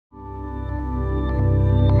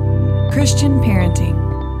Christian parenting.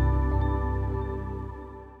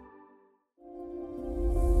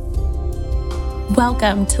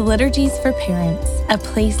 Welcome to Liturgies for Parents, a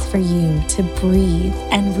place for you to breathe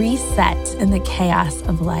and reset in the chaos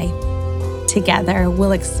of life. Together,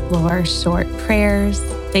 we'll explore short prayers,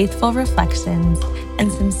 faithful reflections,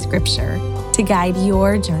 and some scripture to guide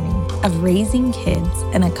your journey of raising kids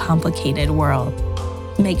in a complicated world.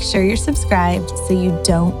 Make sure you're subscribed so you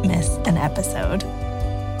don't miss an episode.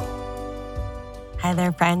 Hi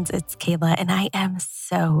there, friends. It's Kayla, and I am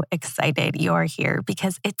so excited you're here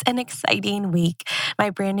because it's an exciting week.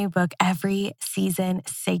 My brand new book, Every Season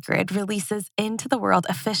Sacred, releases into the world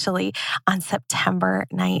officially on September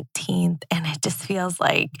 19th, and it just feels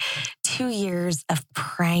like 2 years of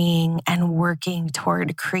praying and working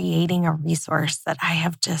toward creating a resource that I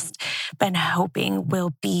have just been hoping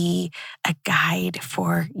will be a guide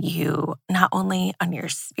for you, not only on your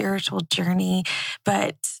spiritual journey,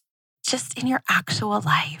 but just in your actual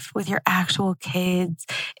life with your actual kids,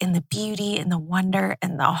 in the beauty and the wonder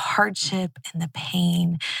and the hardship and the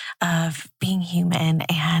pain of being human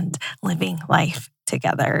and living life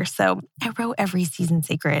together. So I wrote Every Season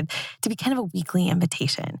Sacred to be kind of a weekly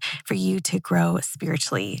invitation for you to grow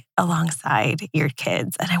spiritually alongside your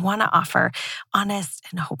kids. And I want to offer honest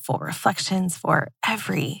and hopeful reflections for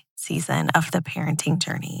every season of the parenting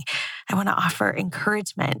journey. I want to offer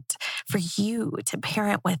encouragement for you to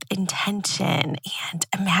parent with intention and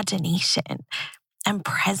imagination and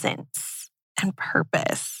presence and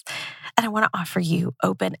purpose. And I want to offer you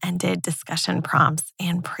open-ended discussion prompts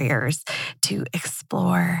and prayers to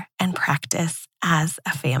explore and practice as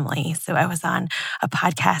a family. So I was on a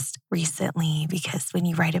podcast recently because when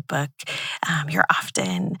you write a book, you're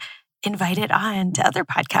often invited on to other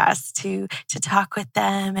podcasts to talk with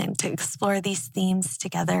them and to explore these themes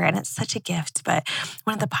together. And it's such a gift. But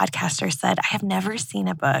one of the podcasters said, I have never seen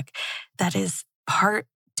a book that is part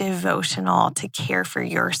devotional to care for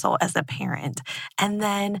your soul as a parent, and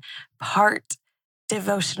then part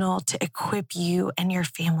devotional to equip you and your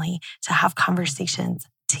family to have conversations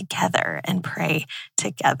together and pray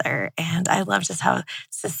together. And I love just how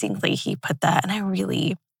succinctly he put that. And I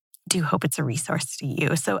really do hope it's a resource to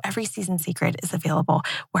you. So Every Season Sacred is available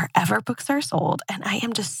wherever books are sold. And I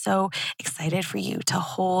am just so excited for you to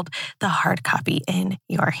hold the hard copy in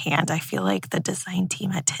your hand. I feel like the design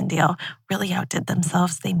team at Tyndale really outdid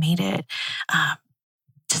themselves. They made it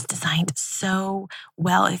just designed so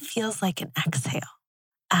well. It feels like an exhale.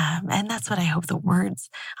 And that's what I hope the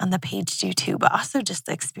words on the page do too, but also just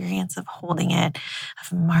the experience of holding it,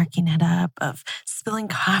 of marking it up, of spilling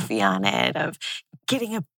coffee on it, of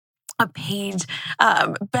getting a page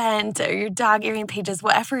bent, or your dog earring pages,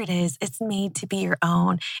 whatever it is, it's made to be your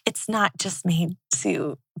own. It's not just made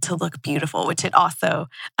to look beautiful, which it also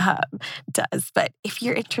does. But if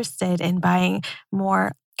you're interested in buying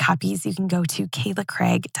more copies, you can go to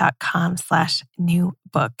kaylacraig.com/new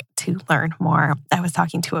book to learn more. I was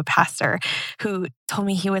talking to a pastor who told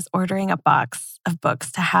me he was ordering a box of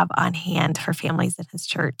books to have on hand for families in his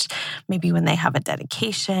church, maybe when they have a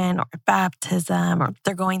dedication or a baptism or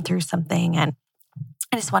they're going through something. And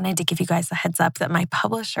I just wanted to give you guys a heads up that my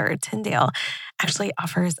publisher, Tyndale, actually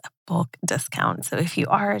offers a bulk discount. So if you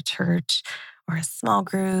are a church or a small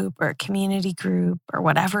group or a community group or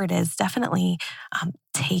whatever it is, definitely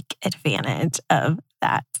take advantage of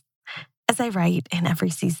that. As I write in Every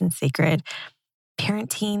Season Sacred,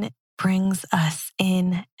 parenting brings us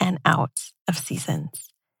in and out of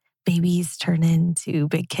seasons. Babies turn into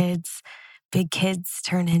big kids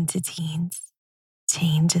turn into teens.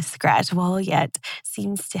 Change is gradual, yet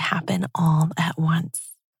seems to happen all at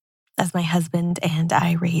once. As my husband and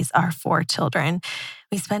I raise our 4 children,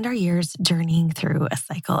 we spend our years journeying through a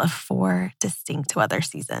cycle of 4 distinct weather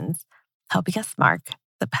seasons, helping us mark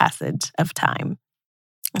the passage of time.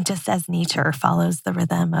 And just as nature follows the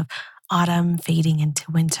rhythm of autumn fading into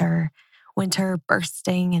winter, winter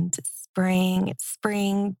bursting into spring,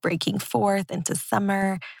 spring breaking forth into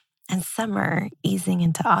summer, and summer easing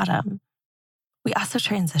into autumn, we also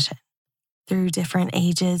transition through different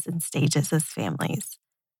ages and stages as families.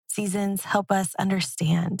 Seasons help us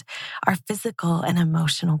understand our physical and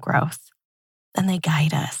emotional growth, and they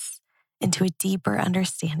guide us into a deeper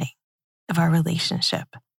understanding of our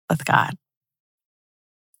relationship with God.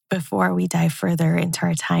 Before we dive further into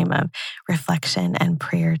our time of reflection and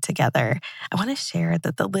prayer together, I want to share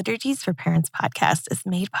that the Liturgies for Parents podcast is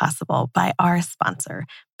made possible by our sponsor,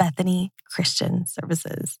 Bethany Christian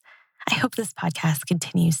Services. I hope this podcast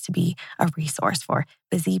continues to be a resource for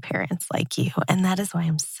busy parents like you, and that is why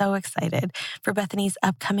I'm so excited for Bethany's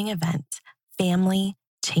upcoming event, Family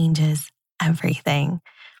Changes Everything.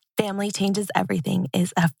 Family Changes Everything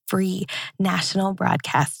is a free national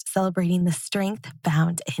broadcast celebrating the strength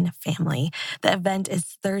found in family. The event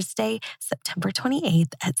is Thursday, September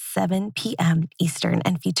 28th at 7 p.m. Eastern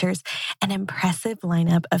and features an impressive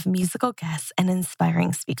lineup of musical guests and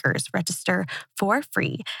inspiring speakers. Register for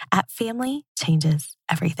free at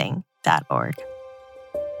familychangeseverything.org.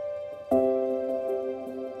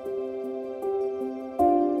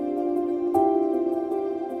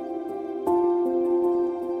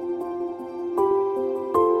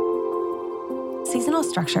 Seasonal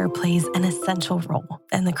structure plays an essential role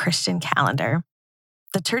in the Christian calendar.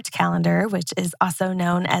 The church calendar, which is also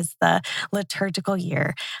known as the liturgical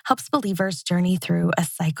year, helps believers journey through a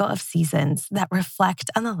cycle of seasons that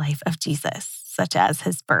reflect on the life of Jesus, such as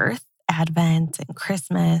his birth, Advent, and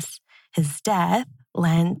Christmas, his death,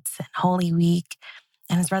 Lent, and Holy Week,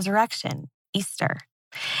 and his resurrection, Easter.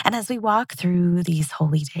 And as we walk through these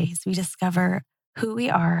holy days, we discover who we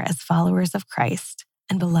are as followers of Christ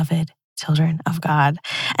and beloved children of God.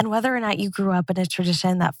 And whether or not you grew up in a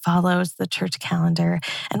tradition that follows the church calendar,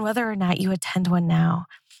 and whether or not you attend one now,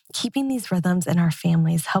 keeping these rhythms in our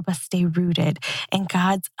families help us stay rooted in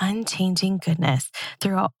God's unchanging goodness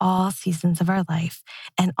throughout all seasons of our life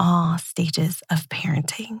and all stages of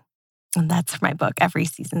parenting. And that's my book, Every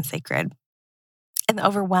Season Sacred. In the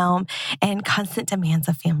overwhelm and constant demands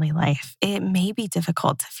of family life, it may be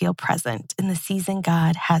difficult to feel present in the season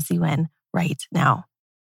God has you in right now.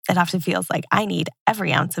 It often feels like I need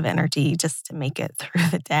every ounce of energy just to make it through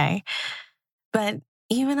the day. But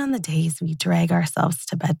even on the days we drag ourselves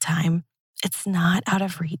to bedtime, it's not out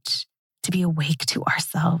of reach to be awake to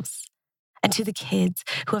ourselves and to the kids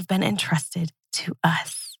who have been entrusted to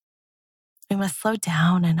us. We must slow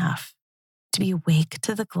down enough to be awake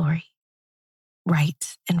to the glory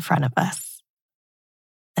right in front of us.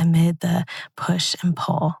 Amid the push and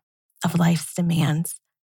pull of life's demands,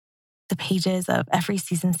 the pages of Every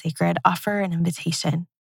Season Sacred offer an invitation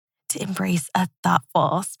to embrace a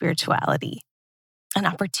thoughtful spirituality, an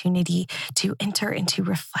opportunity to enter into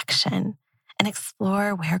reflection and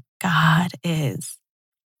explore where God is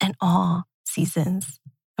in all seasons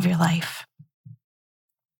of your life.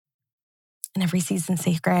 In Every Season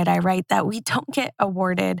Sacred, I write that we don't get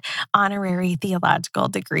awarded honorary theological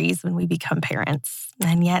degrees when we become parents.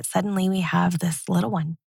 And yet suddenly we have this little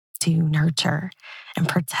one to nurture and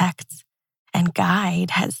protect and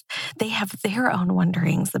guide as they have their own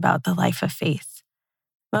wonderings about the life of faith.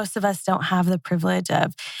 Most of us don't have the privilege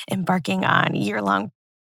of embarking on year-long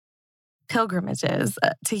pilgrimages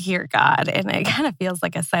to hear God. And it kind of feels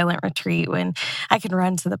like a silent retreat when I can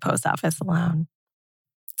run to the post office alone.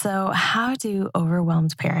 So how do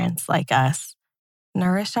overwhelmed parents like us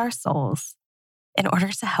nourish our souls in order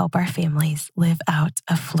to help our families live out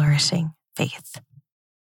a flourishing faith?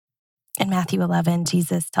 In Matthew 11,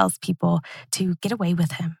 Jesus tells people to get away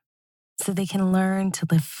with him so they can learn to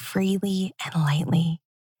live freely and lightly.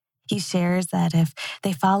 He shares that if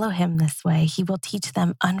they follow him this way, he will teach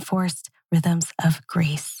them unforced rhythms of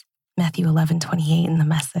grace. Matthew 11:28 in the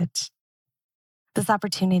Message. This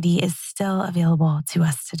opportunity is still available to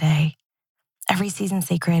us today. Every Season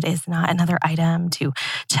Sacred is not another item to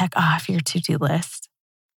check off your to-do list.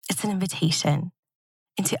 It's an invitation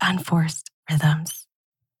into unforced rhythms.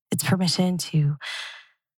 It's permission to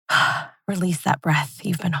release that breath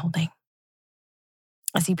you've been holding.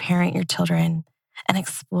 As you parent your children and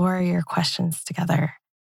explore your questions together,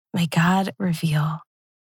 may God reveal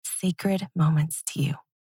sacred moments to you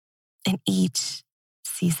in each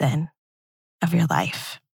season of your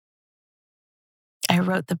life. I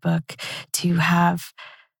wrote the book to have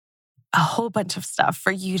a whole bunch of stuff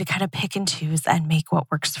for you to kind of pick and choose and make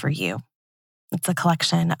what works for you. It's a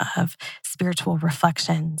collection of spiritual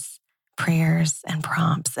reflections, prayers, and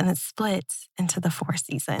prompts, and it's split into the 4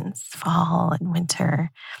 seasons: fall and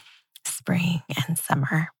winter, spring and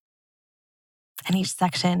summer. And each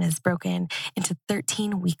section is broken into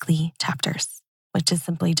 13 weekly chapters, which is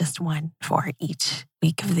simply just one for each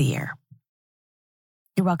week of the year.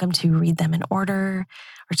 You're welcome to read them in order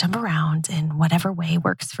or jump around in whatever way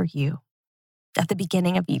works for you. At the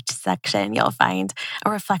beginning of each section, you'll find a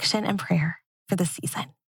reflection and prayer for the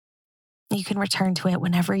season. You can return to it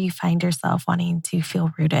whenever you find yourself wanting to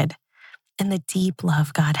feel rooted in the deep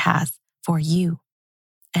love God has for you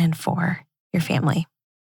and for your family.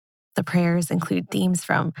 The prayers include themes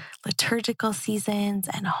from liturgical seasons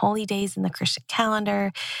and holy days in the Christian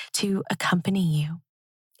calendar to accompany you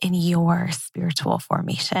in your spiritual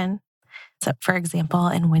formation. So, for example,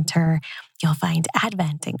 in winter, you'll find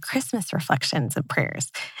Advent and Christmas reflections and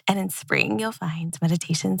prayers. And in spring, you'll find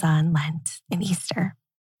meditations on Lent and Easter.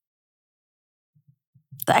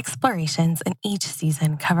 The explorations in each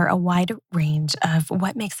season cover a wide range of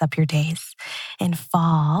what makes up your days. In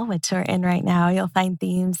fall, which we're in right now, you'll find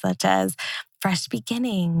themes such as fresh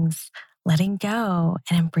beginnings, letting go,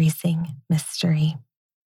 and embracing mystery.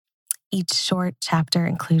 Each short chapter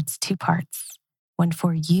includes 2 parts, one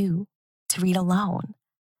for you to read alone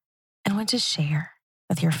and one to share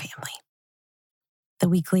with your family. The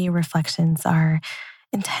weekly reflections are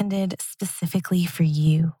intended specifically for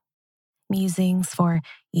you, musings for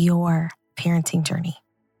your parenting journey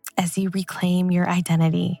as you reclaim your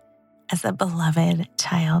identity as a beloved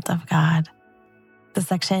child of God. The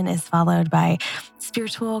section is followed by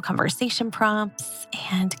spiritual conversation prompts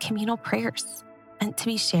and communal prayers meant to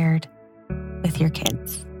be shared with your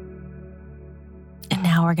kids. And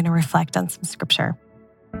now we're going to reflect on some scripture.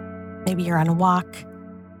 Maybe you're on a walk.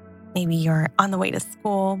 Maybe you're on the way to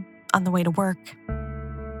school, on the way to work.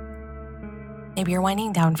 Maybe you're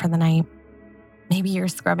winding down for the night. Maybe you're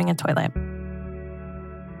scrubbing a toilet.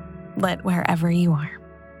 Let wherever you are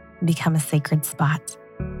become a sacred spot.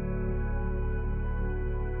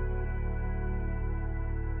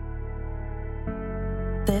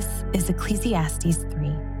 This is Ecclesiastes 3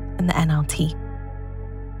 in the NLT.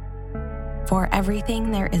 For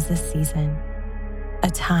everything there is a season, a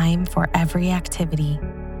time for every activity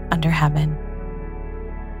under heaven,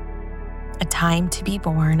 a time to be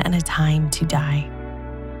born and a time to die,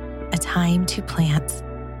 a time to plant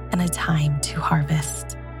and a time to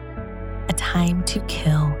harvest, a time to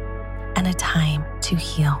kill and a time to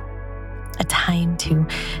heal, a time to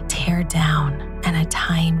tear down and a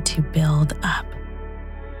time to build up,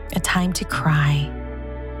 a time to cry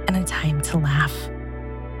and a time to laugh,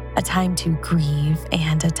 a time to grieve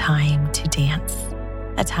and a time to dance,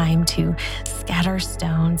 a time to scatter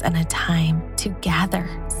stones and a time to gather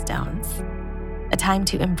stones, a time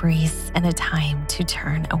to embrace and a time to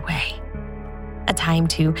turn away, a time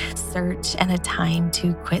to search and a time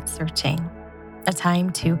to quit searching, a time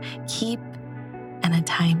to keep and a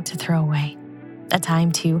time to throw away, a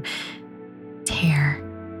time to tear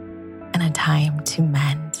and a time to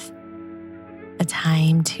mend, a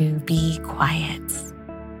time to be quiet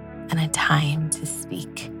and a time to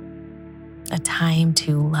speak, a time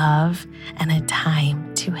to love and a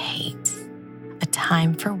time to hate, a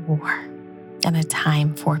time for war and a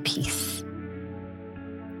time for peace.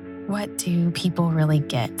 What do people really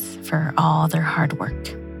get for all their hard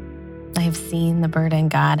work? I have seen the burden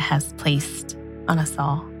God has placed on us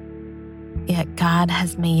all. Yet God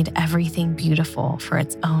has made everything beautiful for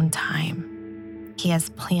its own time. He has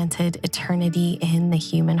planted eternity in the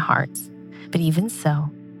human heart. But even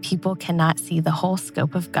so, people cannot see the whole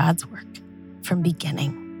scope of God's work from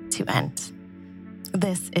beginning to end.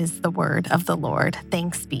 This is the word of the Lord.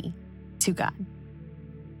 Thanks be to God.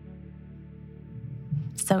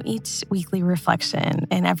 So each weekly reflection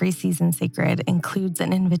in every season sacred includes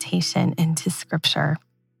an invitation into scripture.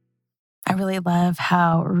 I really love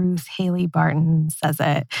how Ruth Haley Barton says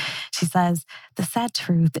it. She says, "The sad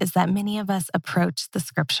truth is that many of us approach the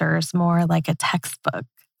scriptures more like a textbook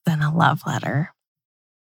than a love letter."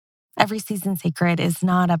 Every season sacred is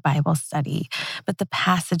not a Bible study, but the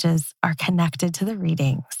passages are connected to the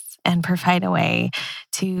readings and provide a way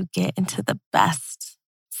to get into the best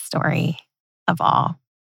story of all.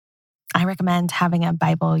 I recommend having a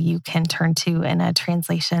Bible you can turn to in a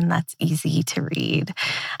translation that's easy to read.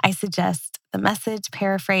 I suggest the Message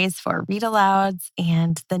Paraphrase for read alouds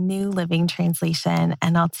and the New Living Translation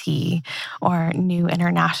NLT or New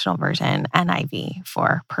International Version NIV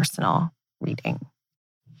for personal reading.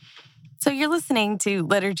 So you're listening to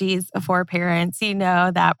Liturgies for Parents. You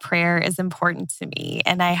know that prayer is important to me,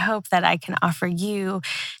 and I hope that I can offer you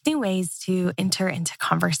new ways to enter into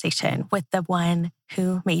conversation with the one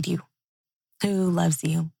who made you, who loves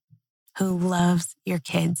you, who loves your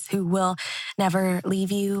kids, who will never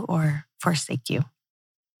leave you or forsake you.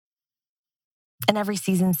 In every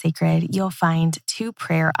season sacred, you'll find 2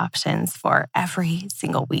 prayer options for every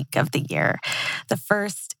single week of the year. The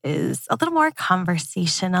first is a little more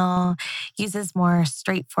conversational, uses more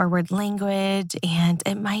straightforward language, and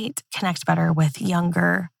it might connect better with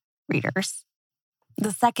younger readers.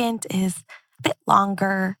 The second is a bit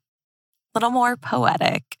longer, a little more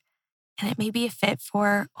poetic, and it may be a fit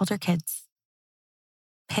for older kids.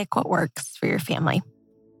 Pick what works for your family.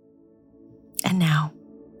 And now,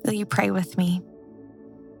 will you pray with me?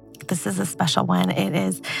 This is a special one. It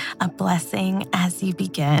is a blessing as you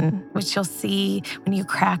begin, which you'll see when you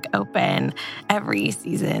crack open every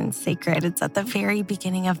season sacred. It's at the very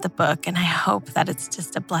beginning of the book, and I hope that it's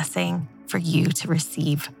just a blessing for you to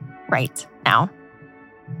receive right now.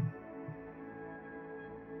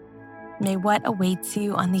 May what awaits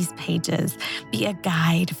you on these pages be a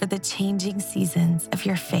guide for the changing seasons of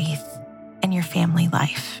your faith and your family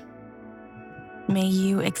life. May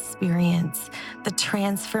you experience the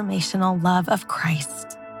transformational love of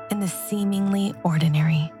Christ in the seemingly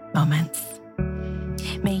ordinary moments.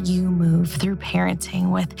 May you move through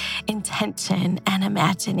parenting with intention and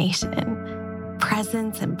imagination,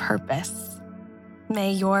 presence and purpose.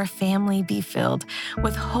 May your family be filled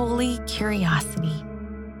with holy curiosity,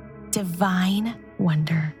 divine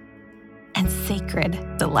wonder, and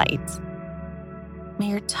sacred delight. May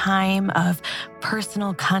your time of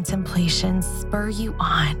personal contemplation spur you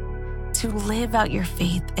on to live out your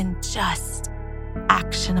faith in just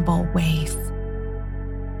actionable ways.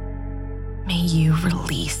 May you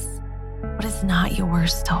release what is not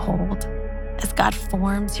yours to hold as God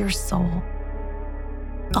forms your soul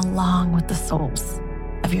along with the souls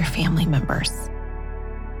of your family members.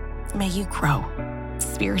 May you grow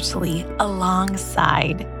spiritually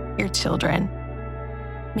alongside your children.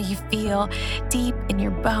 May you feel deep in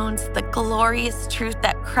your bones the glorious truth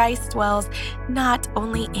that Christ dwells not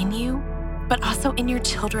only in you, but also in your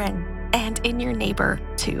children and in your neighbor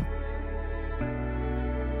too.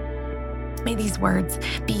 May these words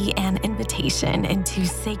be an invitation into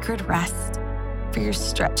sacred rest for your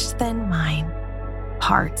stretched thin mind,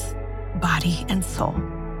 heart, body, and soul.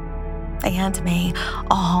 And may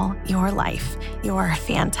all your life, your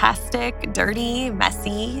fantastic, dirty,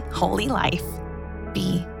 messy, holy life,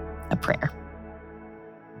 be a prayer.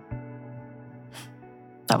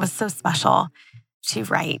 That was so special to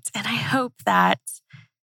write. And I hope that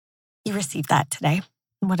you received that today.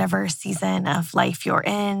 Whatever season of life you're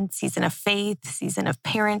in, season of faith, season of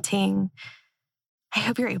parenting, I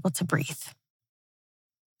hope you're able to breathe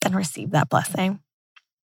and receive that blessing.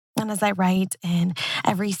 And as I write in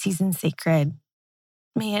every season sacred,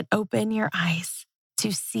 may it open your eyes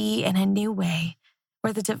to see in a new way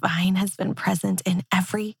where the divine has been present in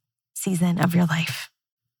every season of your life.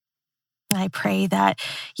 And I pray that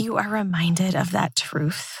you are reminded of that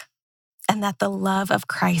truth and that the love of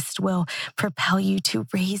Christ will propel you to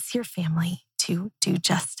raise your family to do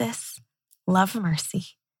justice, love mercy,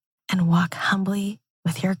 and walk humbly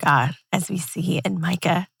with your God, as we see in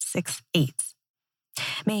Micah 6:8.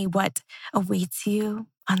 May what awaits you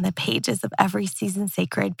on the pages of every season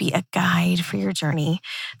sacred be a guide for your journey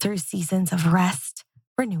through seasons of rest,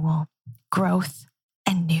 renewal, growth,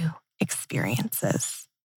 and new experiences.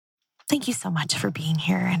 Thank you so much for being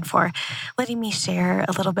here and for letting me share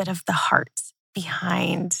a little bit of the heart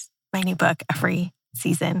behind my new book, Every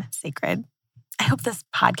Season Sacred. I hope this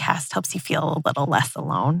podcast helps you feel a little less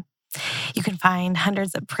alone. You can find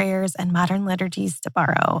hundreds of prayers and modern liturgies to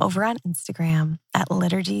borrow over on Instagram at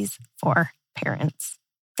Liturgies for Parents.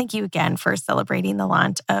 Thank you again for celebrating the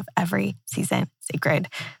launch of Every Season Sacred.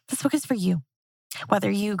 This book is for you.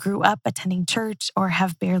 Whether you grew up attending church or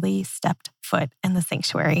have barely stepped foot in the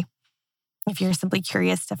sanctuary. If you're simply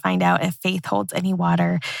curious to find out if faith holds any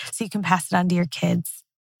water so you can pass it on to your kids,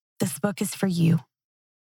 this book is for you.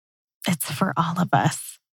 It's for all of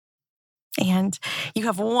us. And you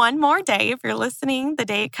have one more day, if you're listening the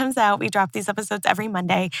day it comes out. We drop these episodes every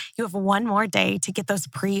Monday. You have one more day to get those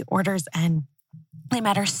pre-orders in. They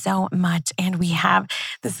matter so much. And we have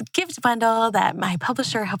this gift bundle that my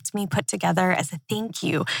publisher helped me put together as a thank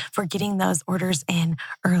you for getting those orders in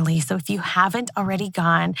early. So if you haven't already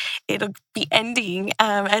gone, it'll be ending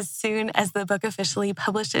as soon as the book officially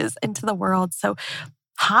publishes into the world. So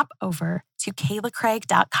hop over to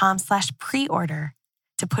kaylacraig.com/preorder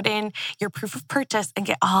to put in your proof of purchase and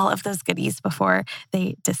get all of those goodies before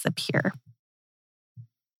they disappear.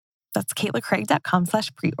 That's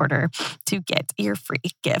kaylacraig.com/preorder to get your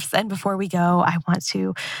free gifts. And before we go, I want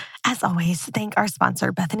to, as always, thank our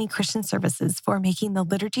sponsor, Bethany Christian Services, for making the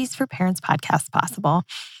Liturgies for Parents podcast possible.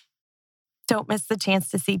 Don't miss the chance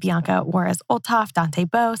to see Bianca Juarez-Olthoff, Dante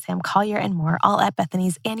Bowe, Sam Collier, and more, all at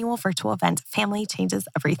Bethany's annual virtual event, Family Changes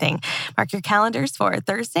Everything. Mark your calendars for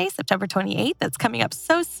Thursday, September 28th. That's coming up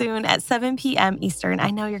so soon at 7 p.m. Eastern. I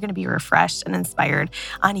know you're going to be refreshed and inspired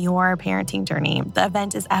on your parenting journey. The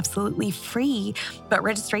event is absolutely free, but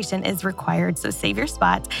registration is required. So save your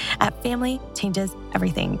spot at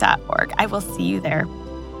familychangeseverything.org. I will see you there.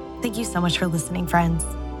 Thank you so much for listening, friends.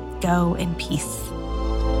 Go in peace.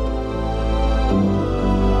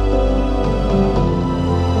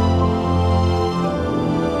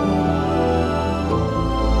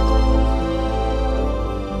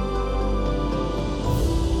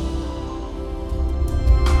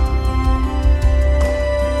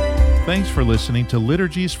 Thanks for listening to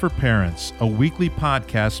Liturgies for Parents, a weekly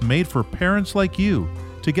podcast made for parents like you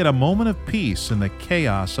to get a moment of peace in the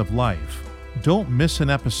chaos of life. Don't miss an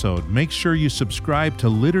episode. Make sure you subscribe to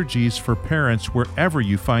Liturgies for Parents wherever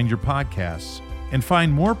you find your podcasts. And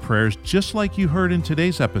find more prayers just like you heard in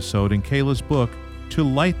today's episode in Kayla's book, To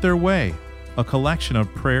Light Their Way, a collection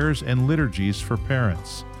of prayers and liturgies for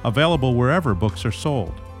parents, available wherever books are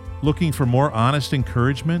sold. Looking for more honest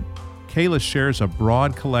encouragement? Kayla shares a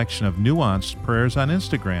broad collection of nuanced prayers on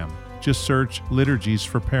Instagram. Just search Liturgies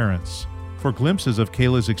for Parents. For glimpses of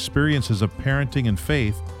Kayla's experiences of parenting and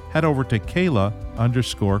faith, head over to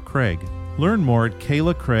Kayla_Craig. Learn more at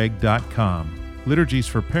KaylaCraig.com. Liturgies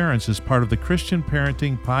for Parents is part of the Christian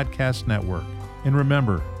Parenting Podcast Network. And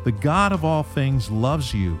remember, the God of all things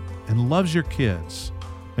loves you and loves your kids.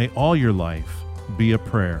 May all your life be a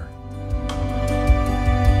prayer.